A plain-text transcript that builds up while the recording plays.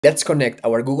Let's connect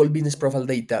our Google Business Profile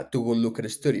data to Google Looker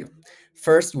Studio.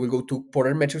 First, we'll go to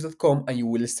portermetrics.com and you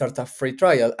will start a free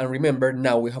trial. And remember,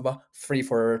 now we have a free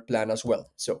forever plan as well.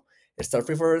 So start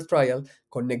free forever trial,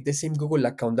 connect the same Google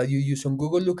account that you use on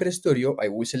Google Looker Studio. I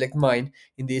will select mine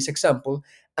in this example,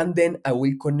 and then I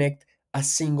will connect a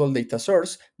single data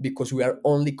source because we are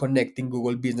only connecting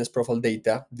Google Business Profile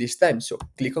data this time. So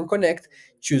click on connect,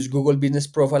 choose Google Business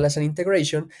Profile as an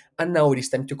integration, and now it is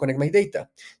time to connect my data.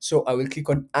 So I will click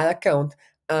on add account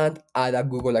and add a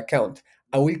Google account.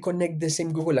 I will connect the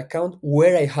same Google account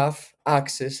where I have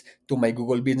access to my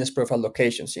Google Business Profile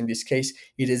locations. In this case,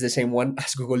 it is the same one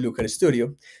as Google Looker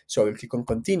Studio. So I will click on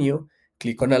continue,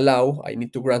 click on allow. I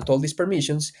need to grant all these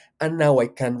permissions, and now I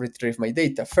can retrieve my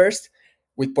data. First,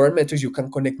 with Parametrics, you can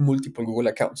connect multiple Google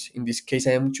accounts. In this case,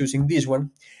 I am choosing this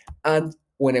one. And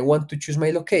when I want to choose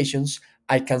my locations,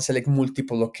 I can select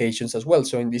multiple locations as well.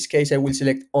 So in this case, I will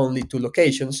select only 2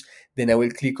 locations. Then I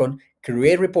will click on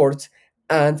create report.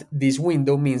 And this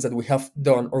window means that we have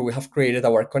done or we have created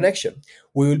our connection.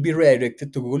 We will be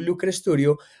redirected to Google Looker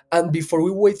Studio. And before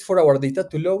we wait for our data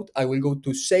to load, I will go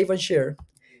to save and share,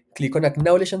 click on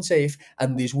acknowledge and save,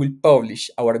 and this will publish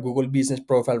our Google Business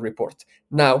Profile report.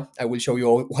 Now, I will show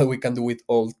you what we can do with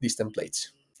all these templates.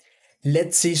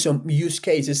 Let's see some use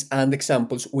cases and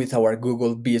examples with our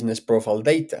Google Business Profile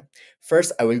data.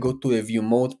 First, I will go to the view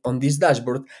mode on this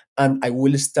dashboard and I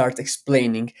will start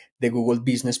explaining the Google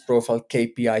Business Profile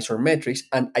KPIs or metrics,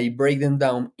 and I break them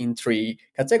down in 3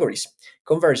 categories: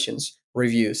 conversions,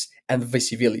 reviews, and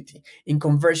visibility. In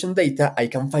conversion data, I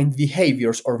can find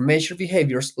behaviors or measure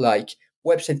behaviors like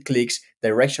website clicks,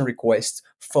 direction requests,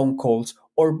 phone calls,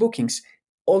 or bookings.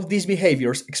 All these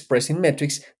behaviors expressed in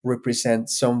metrics represent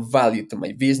some value to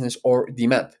my business or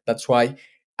demand. That's why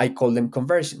I call them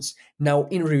conversions. Now,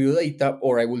 in review data,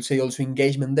 or I will say also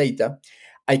engagement data,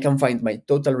 I can find my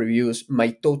total reviews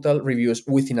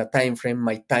within a time frame,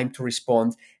 my time to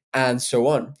respond, and so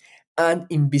on. And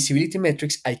in visibility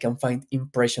metrics, I can find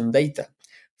impression data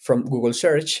from Google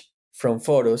search, from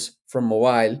photos, from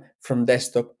mobile, from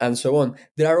desktop, and so on.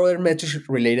 There are other metrics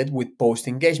related with post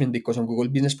engagement because on Google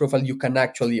Business Profile, you can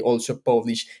actually also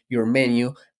publish your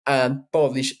menu and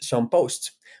publish some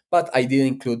posts. But I didn't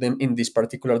include them in this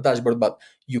particular dashboard, but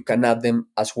you can add them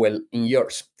as well in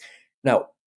yours. Now,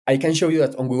 I can show you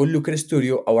that on Google Looker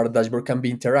Studio, our dashboard can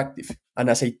be interactive. And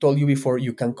as I told you before,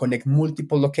 you can connect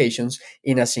multiple locations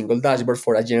in a single dashboard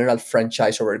for a general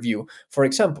franchise overview. For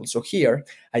example, so here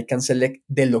I can select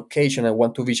the location I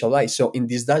want to visualize. So in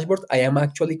this dashboard, I am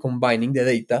actually combining the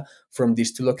data from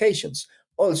these 2 locations.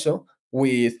 Also,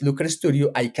 with Looker Studio,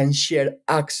 I can share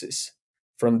access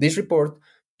from this report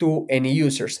to any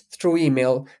users through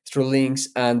email, through links,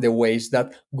 and the ways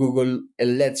that Google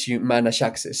lets you manage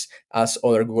access as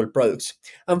other Google products.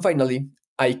 And finally,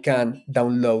 I can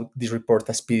download this report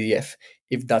as PDF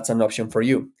if that's an option for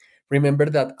you. Remember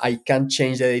that I can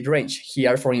change the date range.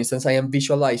 Here, for instance, I am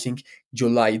visualizing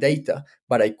July data,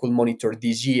 but I could monitor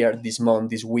this year, this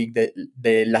month, this week,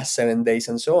 the last 7 days,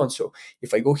 and so on. So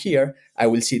if I go here, I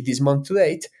will see this month to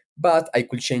date, but I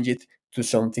could change it to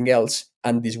something else,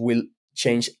 and this will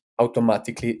change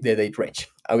automatically the date range.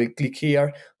 I will click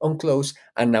here on close,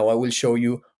 and now I will show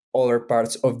you other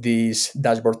parts of this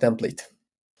dashboard template.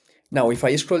 Now, if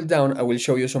I scroll down, I will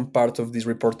show you some part of this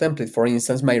report template. For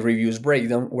instance, my reviews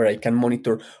breakdown, where I can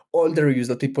monitor all the reviews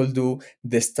that people do,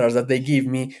 the stars that they give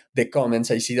me, the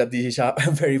comments. I see that this is a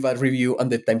very bad review and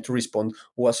the time to respond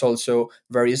was also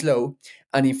very slow.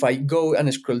 And if I go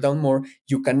and scroll down more,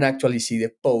 you can actually see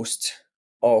the posts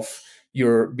of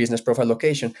your business profile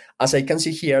location. As I can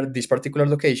see here, these particular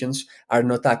locations are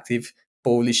not active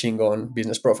publishing on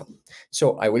business profile.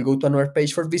 So I will go to another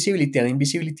page for visibility, and in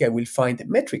visibility, I will find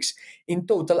metrics. In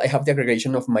total, I have the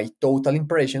aggregation of my total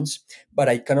impressions, but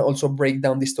I can also break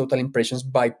down these total impressions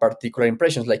by particular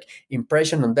impressions, like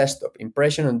impression on desktop,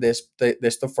 impression on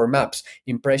desktop for maps,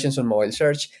 impressions on mobile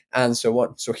search, and so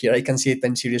on. So here I can see a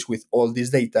time series with all this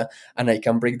data, and I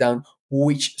can break down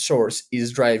which source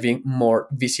is driving more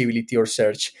visibility or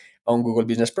search on Google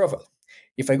Business Profile.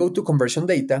 If I go to conversion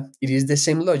data, it is the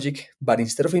same logic, but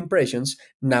instead of impressions,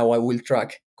 now I will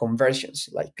track conversions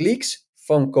like clicks,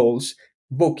 phone calls,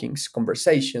 bookings,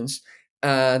 conversations,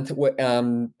 and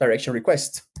direction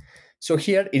requests. So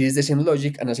here it is the same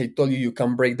logic, and as I told you, you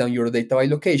can break down your data by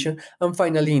location. And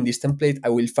finally, in this template, I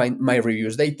will find my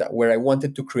reviews data, where I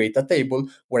wanted to create a table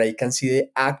where I can see the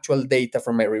actual data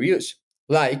from my reviews,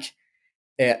 like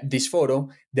this photo,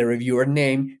 the reviewer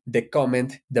name, the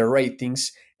comment, the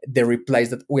ratings, the replies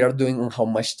that we are doing, and how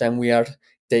much time we are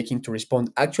taking to respond.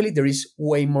 Actually, there is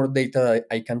way more data that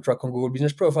I can track on Google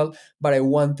Business Profile, but I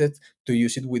wanted to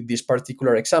use it with this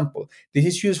particular example. This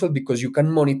is useful because you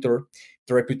can monitor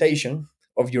the reputation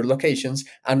of your locations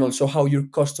and also how your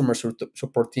customer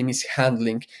support team is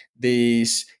handling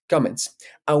these comments.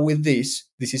 And with this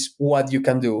is what you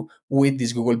can do with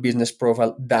this Google Business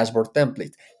Profile dashboard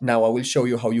template. Now I will show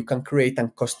you how you can create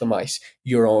and customize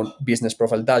your own business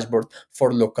profile dashboard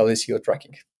for local SEO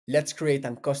tracking. Let's create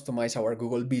and customize our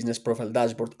Google Business Profile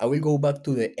dashboard. I will go back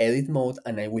to the edit mode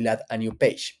and I will add a new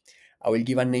page. I will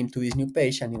give a name to this new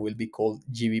page and it will be called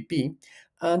GBP.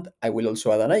 And I will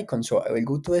also add an icon. So I will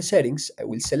go to the settings, I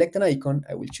will select an icon,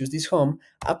 I will choose this home,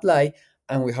 apply,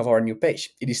 and we have our new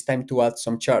page. It is time to add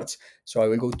some charts. So I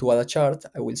will go to add a chart,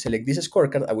 I will select this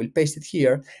scorecard, I will paste it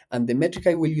here, and the metric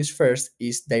I will use first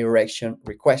is direction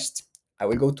request. I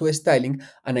will go to styling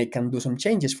and I can do some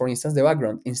changes. For instance, the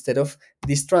background, instead of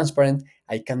this transparent,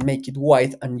 I can make it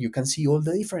white and you can see all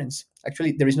the difference.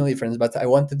 Actually, there is no difference, but I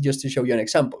wanted just to show you an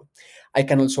example. I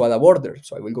can also add a border.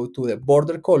 So I will go to the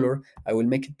border color, I will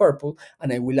make it purple,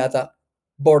 and I will add a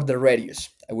border radius.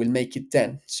 I will make it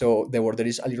 10, so the border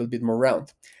is a little bit more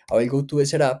round. I will go to the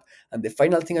setup, and the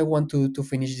final thing I want to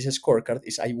finish this scorecard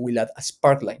is I will add a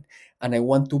sparkline, and I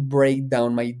want to break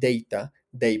down my data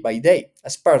day by day. A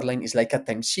sparkline is like a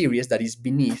time series that is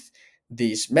beneath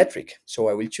this metric. So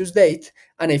I will choose date,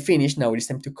 and I finish. Now it is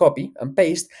time to copy and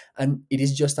paste, and it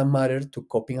is just a matter to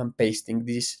copying and pasting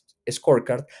this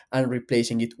scorecard and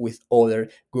replacing it with other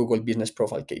Google Business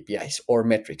Profile KPIs or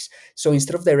metrics. So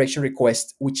instead of direction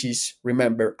request, which is,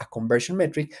 remember, a conversion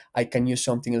metric, I can use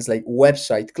something else like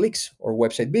website clicks or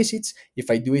website visits. If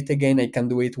I do it again, I can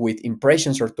do it with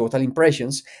impressions or total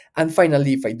impressions. And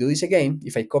finally, if I do this again,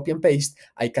 if I copy and paste,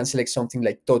 I can select something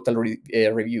like total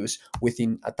reviews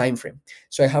within a time frame.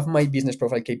 So I have my business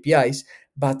profile KPIs,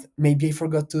 but maybe I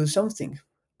forgot to do something.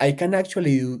 I can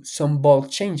actually do some bulk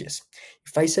changes.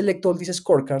 If I select all these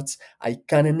scorecards, I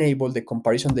can enable the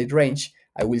comparison date range.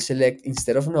 I will select,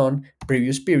 instead of none,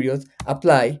 previous period,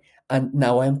 apply, and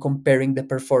now I am comparing the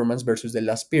performance versus the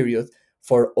last period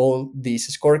for all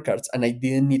these scorecards. And I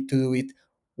didn't need to do it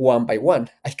one by one.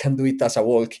 I can do it as a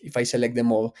bulk if I select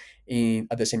them all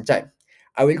at the same time.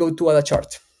 I will go to add a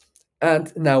chart.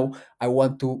 And now I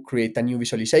want to create a new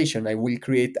visualization. I will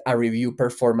create a review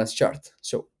performance chart.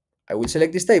 So I will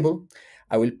select this table,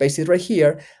 I will paste it right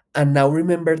here. And now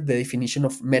remember the definition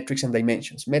of metrics and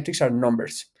dimensions. Metrics are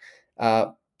numbers,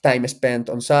 uh, time spent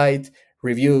on site,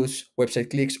 reviews, website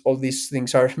clicks, all these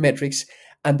things are metrics.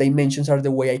 And dimensions are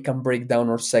the way I can break down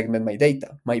or segment my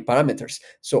data, my parameters.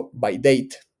 So by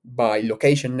date, by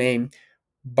location name,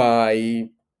 by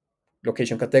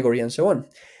location category, and so on.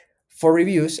 For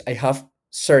reviews, I have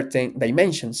certain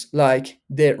dimensions like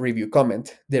the review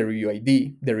comment, the review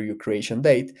ID, the review creation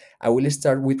date. I will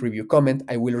start with review comment.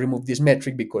 I will remove this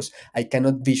metric because I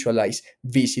cannot visualize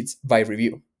visits by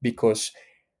review, because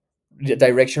the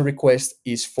direction request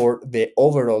is for the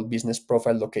overall business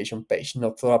profile location page,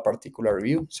 not for a particular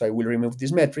review. So I will remove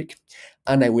this metric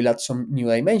and I will add some new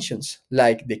dimensions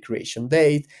like the creation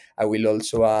date. I will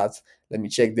also add, let me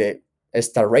check the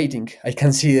star rating. I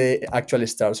can see the actual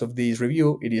stars of this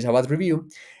review. It is a bad review.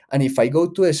 And if I go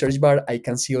to the search bar, I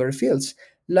can see other fields,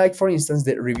 like for instance,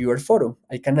 the reviewer photo.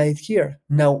 I can add it here.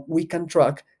 Now we can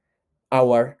track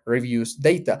our reviews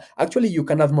data. Actually, you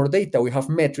can add more data. We have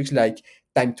metrics like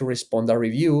time to respond a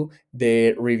review,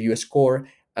 the review score,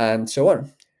 and so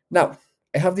on. Now,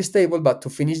 I have this table, but to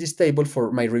finish this table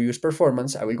for my reviews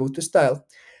performance, I will go to style.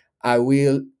 I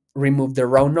will remove the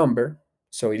round number,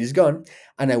 so it is gone,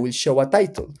 and I will show a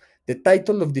title. The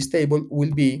title of this table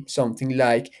will be something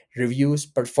like reviews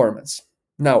performance.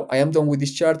 Now, I am done with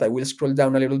this chart. I will scroll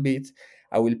down a little bit.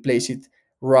 I will place it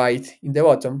right in the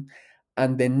bottom.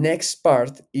 And the next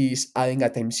part is adding a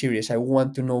time series. I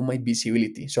want to know my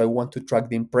visibility. So I want to track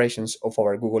the impressions of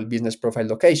our Google Business Profile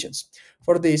locations.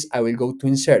 For this, I will go to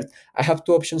insert. I have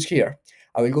two options here.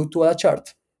 I will go to add a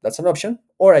chart. That's an option.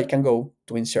 Or I can go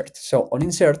to insert. So on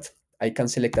insert, I can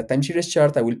select a time series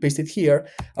chart. I will paste it here.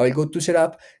 I will go to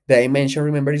setup. The dimension,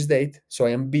 remember, is date. So I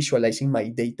am visualizing my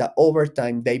data over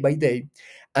time, day by day.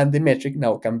 And the metric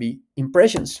now can be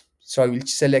impressions. So I will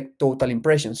select total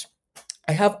impressions.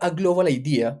 I have a global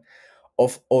idea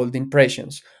of all the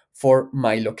impressions for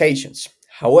my locations.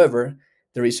 However,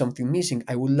 there is something missing.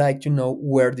 I would like to know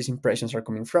where these impressions are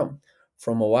coming from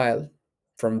mobile,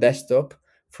 from desktop,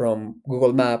 from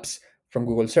Google Maps, from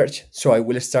Google Search. So I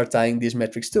will start adding these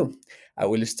metrics too. I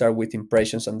will start with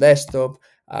impressions on desktop.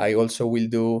 I also will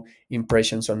do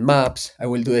impressions on maps. I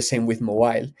will do the same with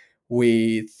mobile,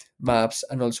 with maps,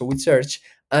 and also with search.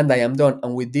 And I am done.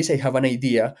 And with this, I have an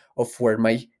idea of where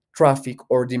my traffic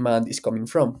or demand is coming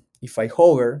from. If I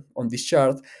hover on this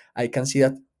chart, I can see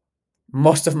that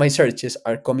most of my searches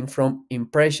are coming from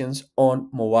impressions on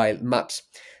mobile maps.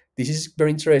 This is very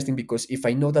interesting because if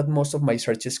I know that most of my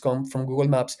searches come from Google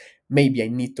Maps, maybe I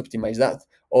need to optimize that.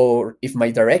 Or if my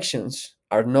directions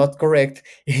are not correct,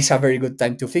 it is a very good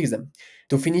time to fix them.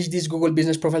 To finish this Google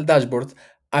Business Profile dashboard,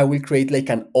 I will create like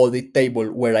an audit table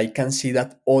where I can see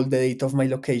that all the data of my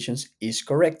locations is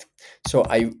correct. So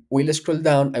I will scroll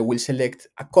down, I will select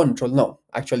a control. No,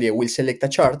 actually, I will select a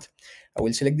chart. I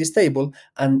will select this table,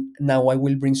 and now I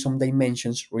will bring some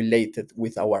dimensions related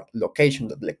with our location,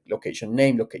 the location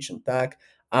name, location tag,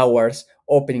 hours,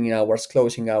 opening hours,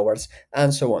 closing hours,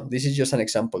 and so on. This is just an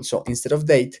example. So instead of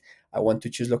date, I want to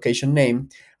choose location name.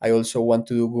 I also want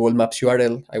to do Google Maps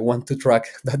URL. I want to track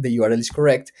that the URL is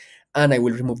correct, and I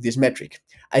will remove this metric.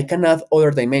 I can add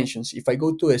other dimensions. If I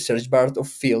go to the search bar of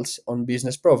fields on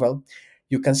business profile,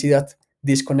 you can see that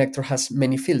this connector has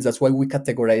many fields. That's why we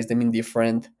categorize them in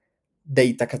different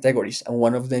data categories, and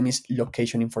one of them is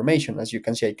location information. As you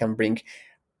can see, I can bring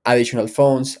additional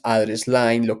phones, address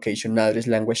line, location address,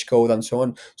 language code, and so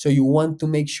on. So you want to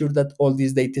make sure that all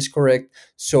this data is correct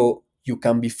so you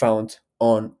can be found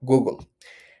on Google.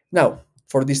 Now,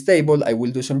 for this table, I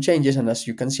will do some changes, and as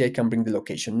you can see, I can bring the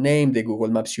location name, the Google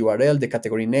Maps URL, the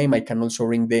category name. I can also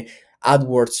bring the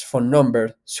AdWords phone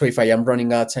number. So if I am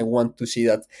running ads, I want to see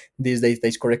that this data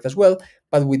is correct as well.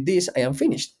 But with this, I am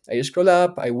finished. I scroll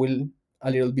up, I will a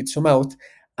little bit zoom out,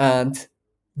 and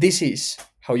this is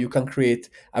how you can create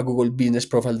a Google Business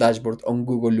Profile dashboard on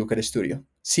Google Looker Studio.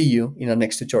 See you in our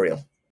next tutorial.